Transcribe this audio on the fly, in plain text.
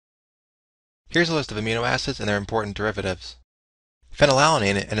Here's a list of amino acids and their important derivatives.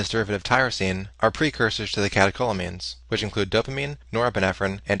 Phenylalanine and its derivative tyrosine are precursors to the catecholamines, which include dopamine,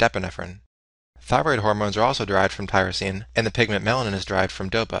 norepinephrine, and epinephrine. Thyroid hormones are also derived from tyrosine, and the pigment melanin is derived from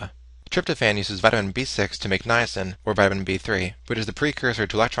dopa. Tryptophan uses vitamin B6 to make niacin, or vitamin B3, which is the precursor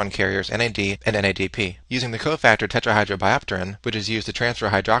to electron carriers NAD and NADP, using the cofactor tetrahydrobiopterin, which is used to transfer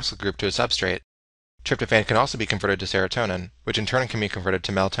a hydroxyl group to a substrate. Tryptophan can also be converted to serotonin, which in turn can be converted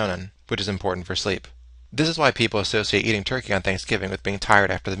to melatonin, which is important for sleep. This is why people associate eating turkey on Thanksgiving with being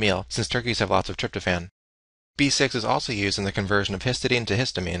tired after the meal, since turkeys have lots of tryptophan. B6 is also used in the conversion of histidine to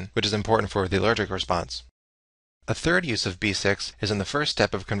histamine, which is important for the allergic response. A third use of B6 is in the first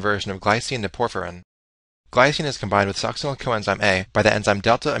step of conversion of glycine to porphyrin. Glycine is combined with succinyl coenzyme A by the enzyme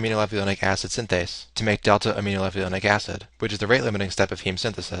delta aminolevulinic acid synthase to make delta aminolevulinic acid, which is the rate-limiting step of heme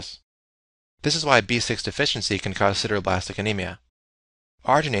synthesis. This is why B6 deficiency can cause sideroblastic anemia.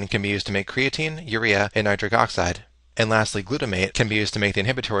 Arginine can be used to make creatine, urea, and nitric oxide. And lastly, glutamate can be used to make the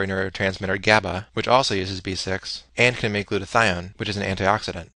inhibitory neurotransmitter GABA, which also uses B6, and can make glutathione, which is an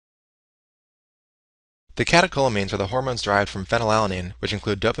antioxidant. The catecholamines are the hormones derived from phenylalanine, which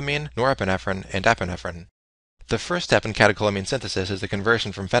include dopamine, norepinephrine, and epinephrine. The first step in catecholamine synthesis is the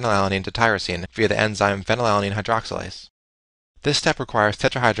conversion from phenylalanine to tyrosine via the enzyme phenylalanine hydroxylase. This step requires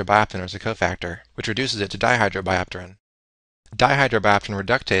tetrahydrobiopterin as a cofactor, which reduces it to dihydrobiopterin. Dihydrobiopterin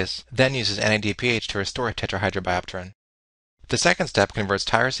reductase then uses NADPH to restore tetrahydrobiopterin. The second step converts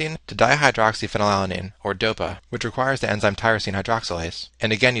tyrosine to dihydroxyphenylalanine, or DOPA, which requires the enzyme tyrosine hydroxylase,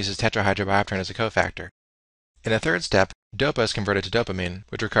 and again uses tetrahydrobiopterin as a cofactor. In the third step, DOPA is converted to dopamine,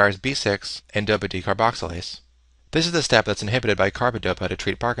 which requires B6 and DOPA decarboxylase. This is the step that's inhibited by carbidopa to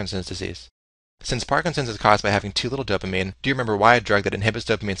treat Parkinson's disease. Since Parkinson's is caused by having too little dopamine, do you remember why a drug that inhibits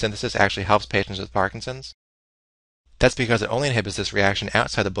dopamine synthesis actually helps patients with Parkinson's? That's because it only inhibits this reaction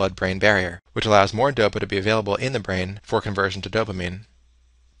outside the blood-brain barrier, which allows more dopa to be available in the brain for conversion to dopamine.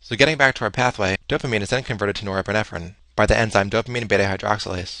 So getting back to our pathway, dopamine is then converted to norepinephrine by the enzyme dopamine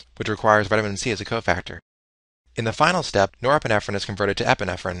beta-hydroxylase, which requires vitamin C as a cofactor. In the final step, norepinephrine is converted to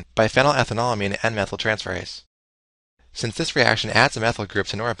epinephrine by phenylethanolamine N-methyltransferase. Since this reaction adds a methyl group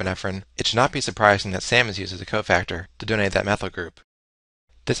to norepinephrine, it should not be surprising that SAM is used as a cofactor to donate that methyl group.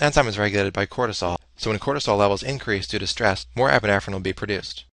 This enzyme is regulated by cortisol, so when cortisol levels increase due to stress, more epinephrine will be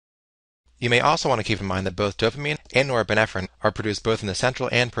produced. You may also want to keep in mind that both dopamine and norepinephrine are produced both in the central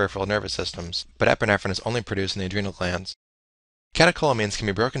and peripheral nervous systems, but epinephrine is only produced in the adrenal glands. Catecholamines can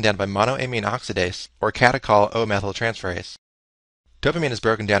be broken down by monoamine oxidase or catechol O-methyltransferase. Dopamine is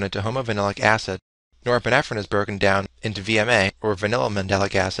broken down into homovinylic acid, norepinephrine is broken down into VMA or vanilla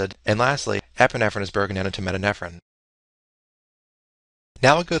mandelic acid, and lastly, epinephrine is broken down into metanephrine.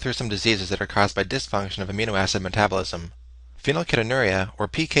 Now we'll go through some diseases that are caused by dysfunction of amino acid metabolism. Phenylketonuria, or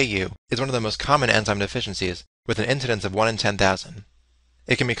PKU, is one of the most common enzyme deficiencies, with an incidence of 1 in 10,000.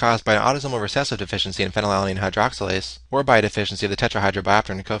 It can be caused by an autosomal recessive deficiency in phenylalanine hydroxylase, or by a deficiency of the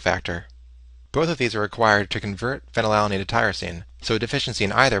tetrahydrobiopterin cofactor. Both of these are required to convert phenylalanine to tyrosine, so a deficiency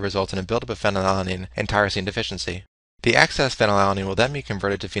in either results in a buildup of phenylalanine and tyrosine deficiency. The excess phenylalanine will then be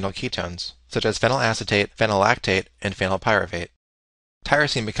converted to phenylketones, such as phenylacetate, phenylactate, and phenylpyruvate.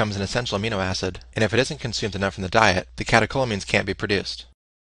 Tyrosine becomes an essential amino acid, and if it isn't consumed enough in the diet, the catecholamines can't be produced.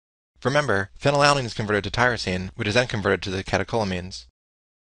 Remember, phenylalanine is converted to tyrosine, which is then converted to the catecholamines.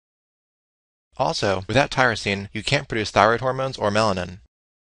 Also, without tyrosine, you can't produce thyroid hormones or melanin.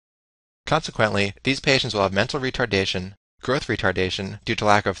 Consequently, these patients will have mental retardation, growth retardation due to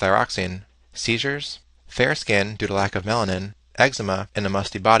lack of thyroxine, seizures, fair skin due to lack of melanin, eczema, and a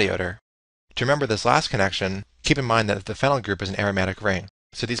musty body odor. To remember this last connection, keep in mind that the phenyl group is an aromatic ring,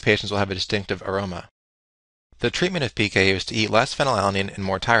 so these patients will have a distinctive aroma. The treatment of PKU is to eat less phenylalanine and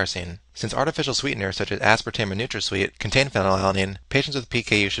more tyrosine. Since artificial sweeteners such as aspartame and NutraSweet contain phenylalanine, patients with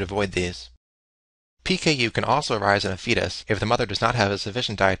PKU should avoid these. PKU can also arise in a fetus if the mother does not have a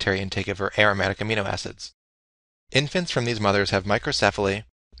sufficient dietary intake of her aromatic amino acids. Infants from these mothers have microcephaly,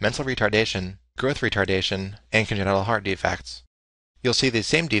 mental retardation, growth retardation, and congenital heart defects. You'll see these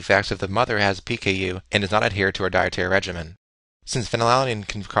same defects if the mother has PKU and does not adhere to her dietary regimen. Since phenylalanine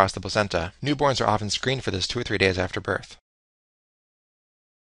can cross the placenta, newborns are often screened for this 2 or 3 days after birth.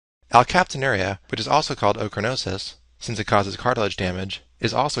 Alkaptonuria, which is also called ochronosis, since it causes cartilage damage,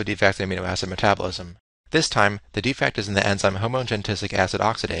 is also a defect in amino acid metabolism. This time, the defect is in the enzyme homogentisic acid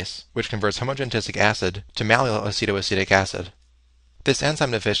oxidase, which converts homogentisic acid to mallyl acetoacetic acid. This enzyme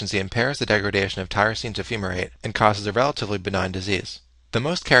deficiency impairs the degradation of tyrosine to fumarate and causes a relatively benign disease. The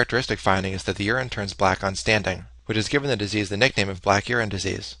most characteristic finding is that the urine turns black on standing, which has given the disease the nickname of black urine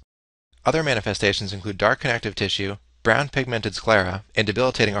disease. Other manifestations include dark connective tissue, brown pigmented sclera, and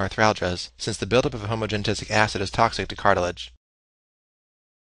debilitating arthralgias, since the buildup of homogentic acid is toxic to cartilage.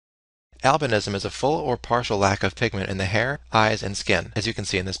 Albinism is a full or partial lack of pigment in the hair, eyes, and skin, as you can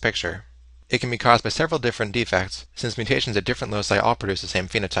see in this picture. It can be caused by several different defects, since mutations at different loci all produce the same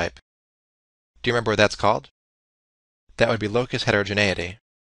phenotype. Do you remember what that's called? That would be locus heterogeneity.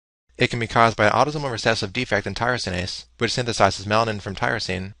 It can be caused by an autosomal recessive defect in tyrosinase, which synthesizes melanin from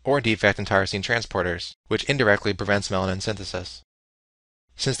tyrosine, or a defect in tyrosine transporters, which indirectly prevents melanin synthesis.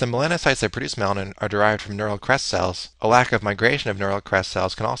 Since the melanocytes that produce melanin are derived from neural crest cells, a lack of migration of neural crest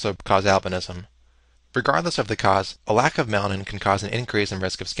cells can also cause albinism. Regardless of the cause, a lack of melanin can cause an increase in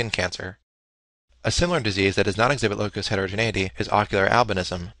risk of skin cancer. A similar disease that does not exhibit locus heterogeneity is ocular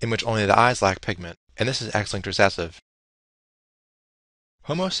albinism, in which only the eyes lack pigment, and this is X-linked recessive.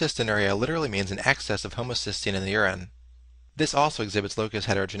 Homocystinuria literally means an excess of homocysteine in the urine. This also exhibits locus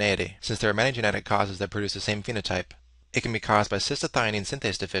heterogeneity, since there are many genetic causes that produce the same phenotype. It can be caused by cystathionine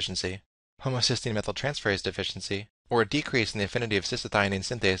synthase deficiency, homocysteine methyltransferase deficiency, or a decrease in the affinity of cystathionine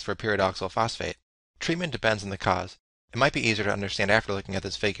synthase for pyridoxal phosphate. Treatment depends on the cause. It might be easier to understand after looking at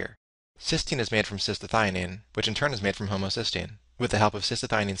this figure. Cysteine is made from cystathionine, which in turn is made from homocysteine, with the help of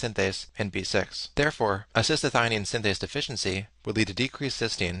cystathionine synthase and B6. Therefore, a cystathionine synthase deficiency would lead to decreased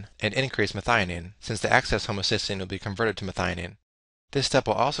cysteine and increased methionine, since the excess homocysteine will be converted to methionine. This step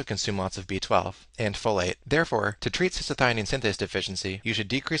will also consume lots of B12 and folate. Therefore, to treat cystathionine synthase deficiency, you should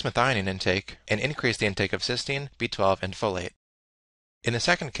decrease methionine intake and increase the intake of cysteine, B12, and folate. In the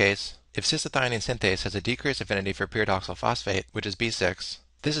second case, if cystathionine synthase has a decreased affinity for pyridoxal phosphate, which is B6,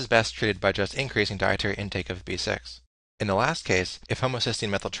 this is best treated by just increasing dietary intake of B6. In the last case, if homocysteine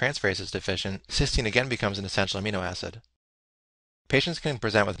methyltransferase is deficient, cysteine again becomes an essential amino acid. Patients can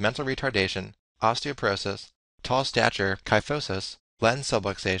present with mental retardation, osteoporosis, tall stature, kyphosis, lens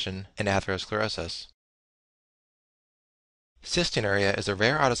subluxation, and atherosclerosis. Cystinuria is a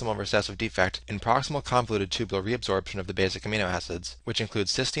rare autosomal recessive defect in proximal convoluted tubular reabsorption of the basic amino acids, which include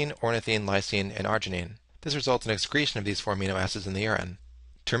cysteine, ornithine, lysine, and arginine. This results in excretion of these 4 amino acids in the urine.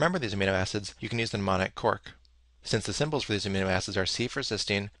 To remember these amino acids, you can use the mnemonic cork, since the symbols for these amino acids are C for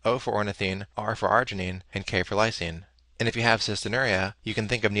cysteine, O for ornithine, R for arginine, and K for lysine. And if you have cystinuria, you can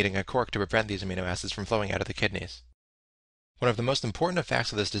think of needing a cork to prevent these amino acids from flowing out of the kidneys. One of the most important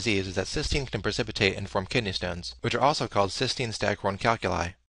effects of this disease is that cysteine can precipitate and form kidney stones, which are also called cysteine staghorn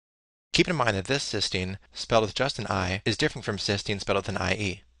calculi. Keep in mind that this cysteine, spelled with just an I, is different from cysteine spelled with an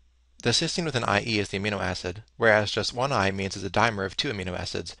IE. The cysteine with an IE is the amino acid, whereas just one I means it's a dimer of 2 amino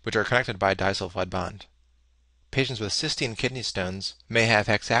acids, which are connected by a disulfide bond. Patients with cysteine kidney stones may have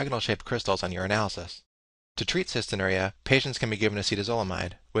hexagonal-shaped crystals on urinalysis. To treat cystinuria, patients can be given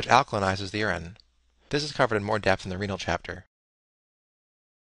acetazolamide, which alkalinizes the urine. This is covered in more depth in the renal chapter.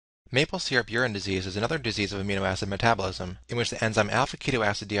 Maple syrup urine disease is another disease of amino acid metabolism, in which the enzyme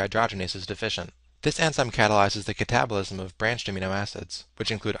alpha-ketoacid dehydrogenase is deficient. This enzyme catalyzes the catabolism of branched amino acids,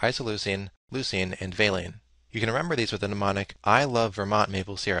 which include isoleucine, leucine, and valine. You can remember these with the mnemonic, I love Vermont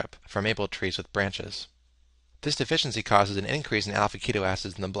maple syrup, from maple trees with branches. This deficiency causes an increase in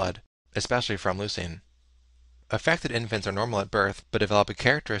alpha-ketoacids in the blood, especially from leucine. Affected infants are normal at birth, but develop a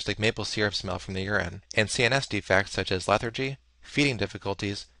characteristic maple syrup smell from the urine, and CNS defects such as lethargy, feeding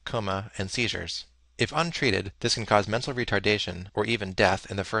difficulties, coma, and seizures. If untreated, this can cause mental retardation or even death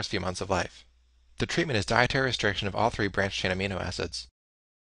in the first few months of life. The treatment is dietary restriction of all 3 branched-chain amino acids.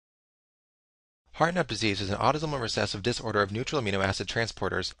 Hartnup disease is an autosomal recessive disorder of neutral amino acid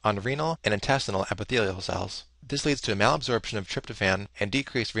transporters on renal and intestinal epithelial cells. This leads to a malabsorption of tryptophan and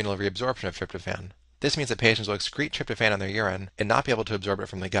decreased renal reabsorption of tryptophan. This means that patients will excrete tryptophan in their urine and not be able to absorb it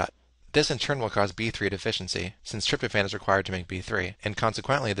from the gut. This in turn will cause B3 deficiency, since tryptophan is required to make B3, and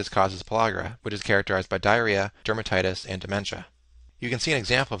consequently this causes pellagra, which is characterized by diarrhea, dermatitis, and dementia. You can see an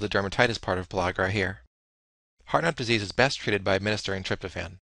example of the dermatitis part of pellagra here. Hartnup disease is best treated by administering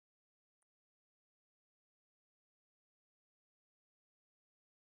tryptophan.